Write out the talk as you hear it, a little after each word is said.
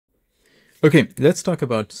Okay, let's talk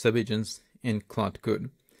about subagents in Claude Code.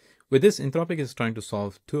 With this, Anthropic is trying to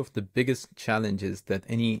solve two of the biggest challenges that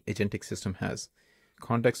any agentic system has: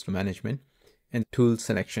 context management and tool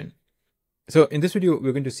selection. So in this video,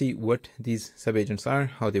 we're going to see what these subagents are,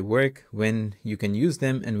 how they work, when you can use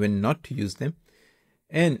them and when not to use them.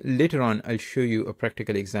 And later on, I'll show you a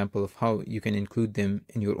practical example of how you can include them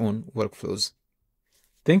in your own workflows.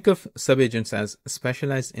 Think of subagents as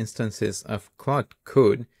specialized instances of Claude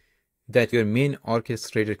Code that your main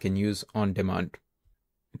orchestrator can use on demand.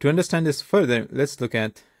 To understand this further, let's look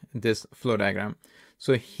at this flow diagram.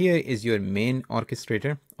 So here is your main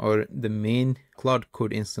orchestrator, or the main Claude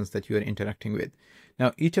Code instance that you are interacting with.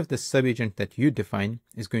 Now, each of the subagent that you define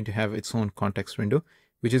is going to have its own context window,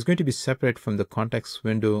 which is going to be separate from the context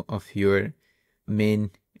window of your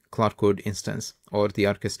main Claude Code instance or the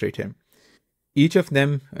orchestrator. Each of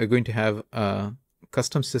them are going to have a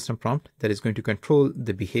custom system prompt that is going to control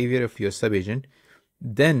the behavior of your subagent.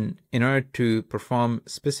 Then, in order to perform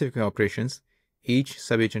specific operations, each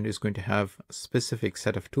subagent is going to have a specific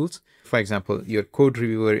set of tools. For example, your code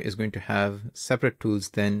reviewer is going to have separate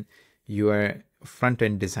tools than your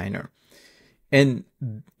front-end designer. And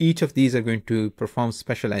each of these are going to perform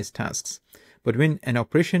specialized tasks. But when an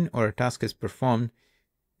operation or a task is performed,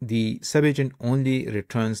 the subagent only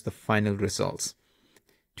returns the final results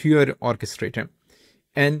to your orchestrator.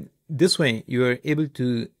 And this way, you are able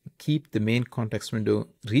to keep the main context window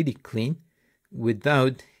really clean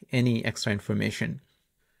without any extra information.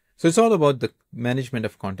 So it's all about the management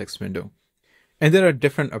of context window. And there are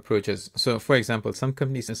different approaches. So for example, some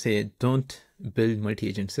companies say don't build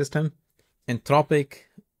multi-agent system. Anthropic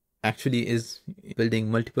actually is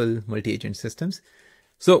building multiple multi-agent systems.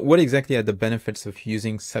 So what exactly are the benefits of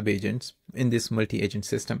using subagents in this multi-agent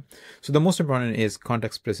system? So the most important is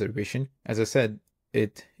context preservation. As I said,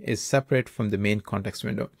 it is separate from the main context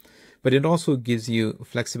window, but it also gives you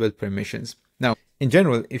flexible permissions. Now, in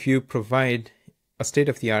general, if you provide a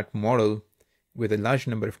state-of-the-art model with a large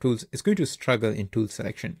number of tools, it's going to struggle in tool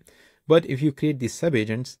selection. But if you create these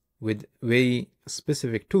subagents with very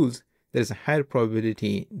specific tools, there's a higher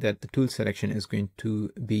probability that the tool selection is going to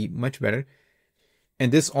be much better.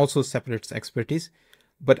 And this also separates expertise.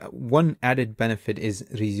 But one added benefit is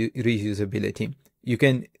reusability. You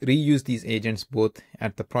can reuse these agents both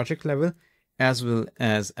at the project level as well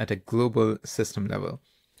as at a global system level.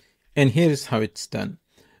 And here's how it's done.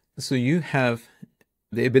 So you have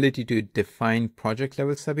the ability to define project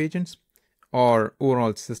level subagents or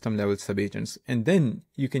overall system level subagents, and then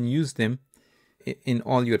you can use them in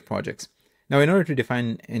all your projects. Now, in order to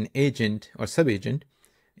define an agent or subagent,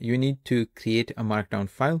 you need to create a markdown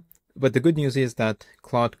file. But the good news is that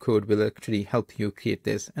Claude Code will actually help you create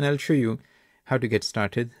this, and I'll show you how to get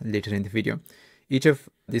started later in the video. Each of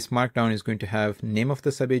this markdown is going to have name of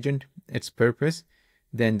the subagent, its purpose,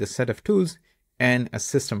 then the set of tools, and a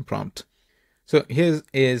system prompt. So here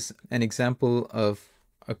is an example of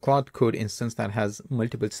a Claude Code instance that has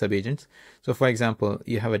multiple subagents. So for example,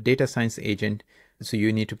 you have a data science agent. So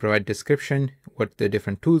you need to provide description, what the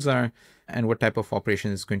different tools are, and what type of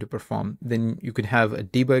operation is going to perform. Then you could have a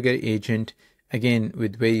debugger agent, again,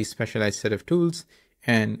 with very specialized set of tools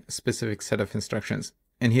and specific set of instructions.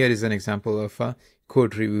 And here is an example of a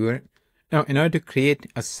code reviewer. Now, in order to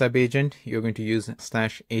create a subagent, you're going to use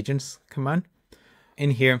 /agents command.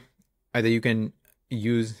 In here, either you can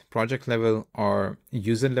use project level or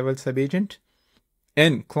user level subagent.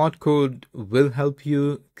 And Claude Code will help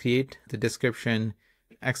you create the description,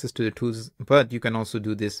 access to the tools, but you can also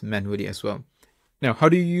do this manually as well. Now, how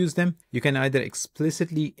do you use them? You can either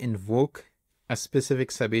explicitly invoke a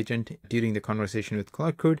specific subagent during the conversation with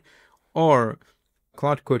Claude Code, or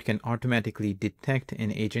Claude Code can automatically detect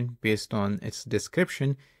an agent based on its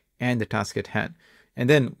description and the task at hand. And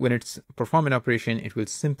then when it's perform an operation, it will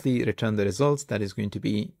simply return the results that is going to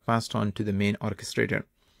be passed on to the main orchestrator.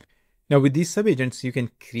 Now, with these subagents, you can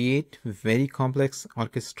create very complex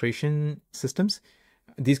orchestration systems.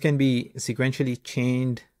 These can be sequentially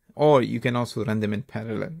chained, or you can also run them in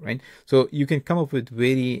parallel, right? So you can come up with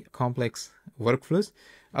very complex workflows.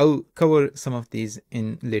 I'll cover some of these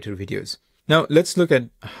in later videos. Now, let's look at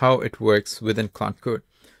how it works within Claude Code.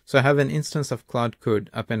 So I have an instance of Claude Code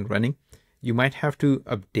up and running. You might have to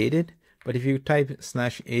update it, but if you type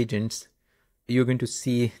 /agents, you're going to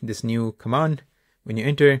see this new command. When you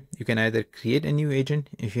enter, you can either create a new agent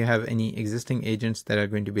if you have any existing agents that are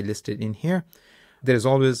going to be listed in here. There's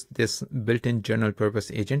always this built-in general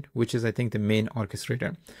purpose agent, which is, I think, the main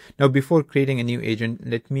orchestrator. Now, before creating a new agent,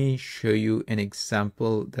 let me show you an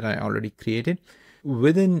example that I already created.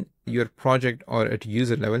 Within your project or at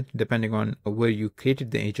user level, depending on where you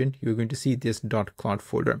created the agent, you're going to see this .claude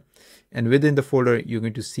folder. And within the folder, you're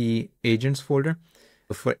going to see agents folder.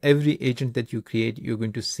 For every agent that you create, you're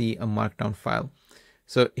going to see a markdown file.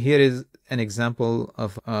 So here is an example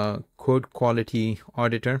of a code quality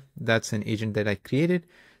auditor. That's an agent that I created.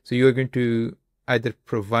 So you're going to either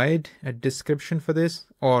provide a description for this,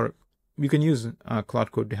 or you can use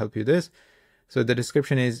Claude Code to help you this. So the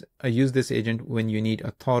description is, I use this agent when you need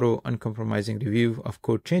a thorough, uncompromising review of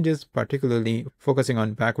code changes, particularly focusing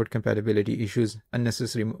on backward compatibility issues,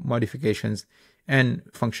 unnecessary modifications, and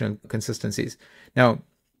functional consistencies. Now,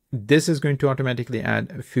 this is going to automatically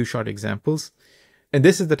add a few short examples. And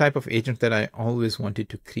this is the type of agent that I always wanted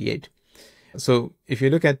to create. So if you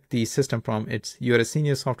look at the system prompt, you're a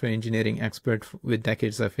senior software engineering expert with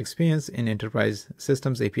decades of experience in enterprise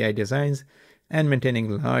systems, API designs, and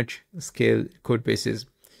maintaining large-scale code bases.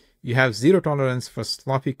 You have zero tolerance for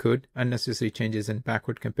sloppy code, unnecessary changes, and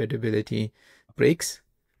backward compatibility breaks.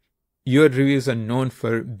 Your reviews are known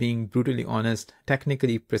for being brutally honest,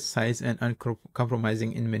 technically precise, and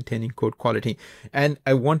uncompromising in maintaining code quality. And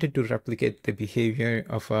I wanted to replicate the behavior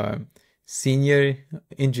of a senior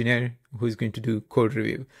engineer who's going to do code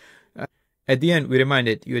review. At the end, we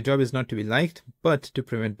reminded your job is not to be liked, but to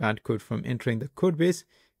prevent bad code from entering the code base.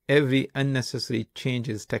 Every unnecessary change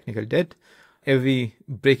is technical debt. Every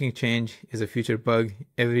breaking change is a future bug.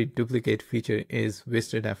 Every duplicate feature is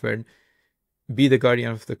wasted effort. Be the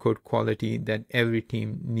guardian of the code quality that every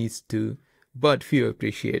team needs to, but few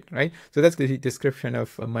appreciate, right? So that's the description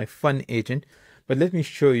of my fun agent. But let me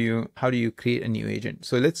show you how do you create a new agent.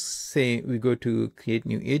 So let's say we go to create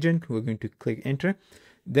new agent. We're going to click enter.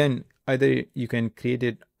 Then either you can create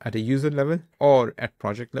it at a user level or at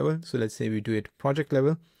project level. So let's say we do it project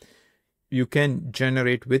level. You can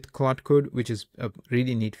generate with Claude Code, which is a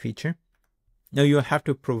really neat feature. Now you have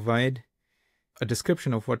to provide a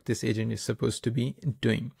description of what this agent is supposed to be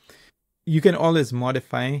doing. You can always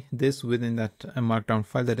modify this within that markdown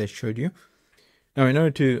file that I showed you. Now, in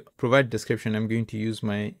order to provide description, I'm going to use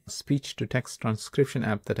my speech to text transcription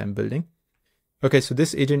app that I'm building. Okay, so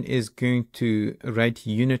this agent is going to write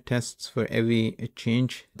unit tests for every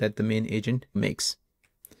change that the main agent makes.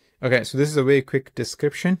 Okay, so this is a very quick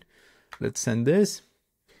description. Let's send this.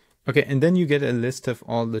 Okay, and then you get a list of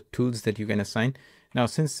all the tools that you can assign. Now,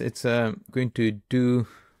 since it's going to do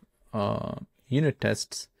unit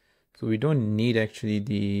tests, so we don't need actually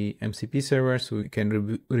the MCP server, so we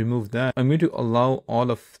can remove that. I'm going to allow all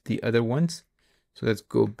of the other ones. So let's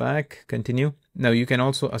go back, continue. Now you can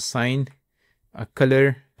also assign a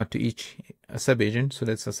color to each sub-agent. So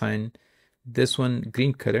let's assign this one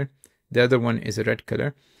green color. The other one is a red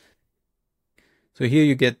color. So here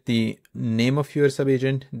you get the name of your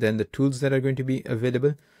sub-agent, then the tools that are going to be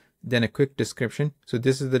available, then a quick description. So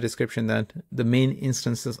this is the description that the main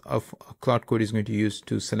instances of Claude Code is going to use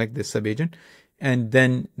to select this sub-agent, and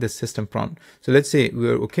then the system prompt. So let's say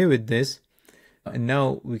we're okay with this. And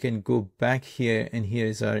now we can go back here, and here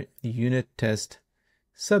is our unit test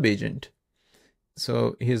sub-agent.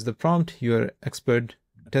 So here's the prompt. You're expert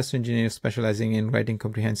test engineer specializing in writing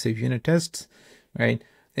comprehensive unit tests, right?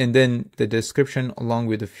 And then the description along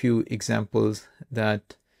with a few examples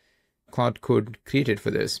that Claude Code created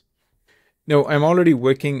for this. Now, I'm already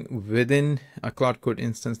working within a Claude Code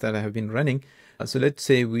instance that I have been running. So let's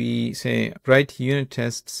say we say write unit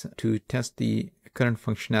tests to test the current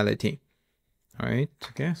functionality. All right.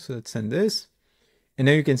 Okay. So let's send this. And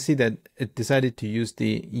now you can see that it decided to use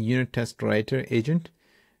the unit test writer agent.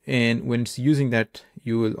 And when it's using that,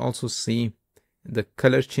 you will also see the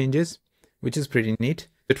color changes, which is pretty neat.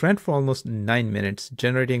 It ran for almost 9 minutes,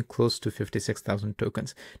 generating close to 56,000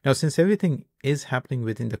 tokens. Now, since everything is happening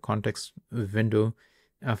within the context window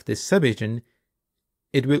of this sub-agent,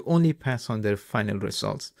 it will only pass on their final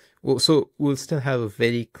results. So we'll still have a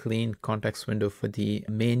very clean context window for the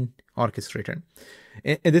main orchestrator.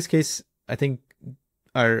 In this case, I think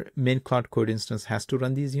our main Claude Code instance has to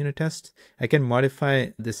run these unit tests. I can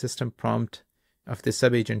modify the system prompt of the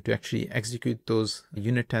sub-agent to actually execute those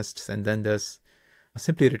unit tests and then thus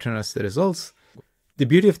simply return us the results. The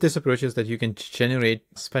beauty of this approach is that you can generate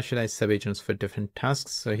specialized sub-agents for different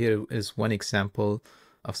tasks. So here is one example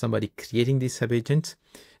of somebody creating these sub-agents.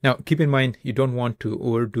 Now, keep in mind, you don't want to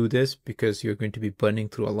overdo this because you're going to be burning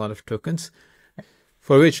through a lot of tokens,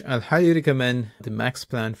 for which I'll highly recommend the Max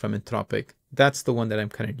plan from Anthropic. That's the one that I'm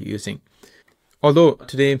currently using. Although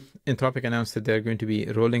today, Anthropic announced that they're going to be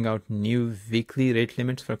rolling out new weekly rate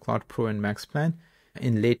limits for Claude Pro and Max plan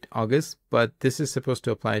in late August, but this is supposed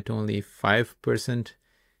to apply to only 5%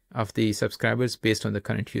 of the subscribers based on the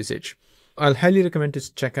current usage. I'll highly recommend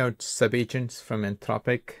to check out subagents from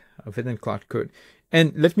Anthropic within Claude Code.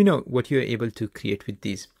 And let me know what you're able to create with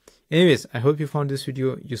these. Anyways, I hope you found this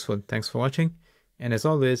video useful. Thanks for watching. And as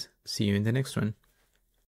always, see you in the next one.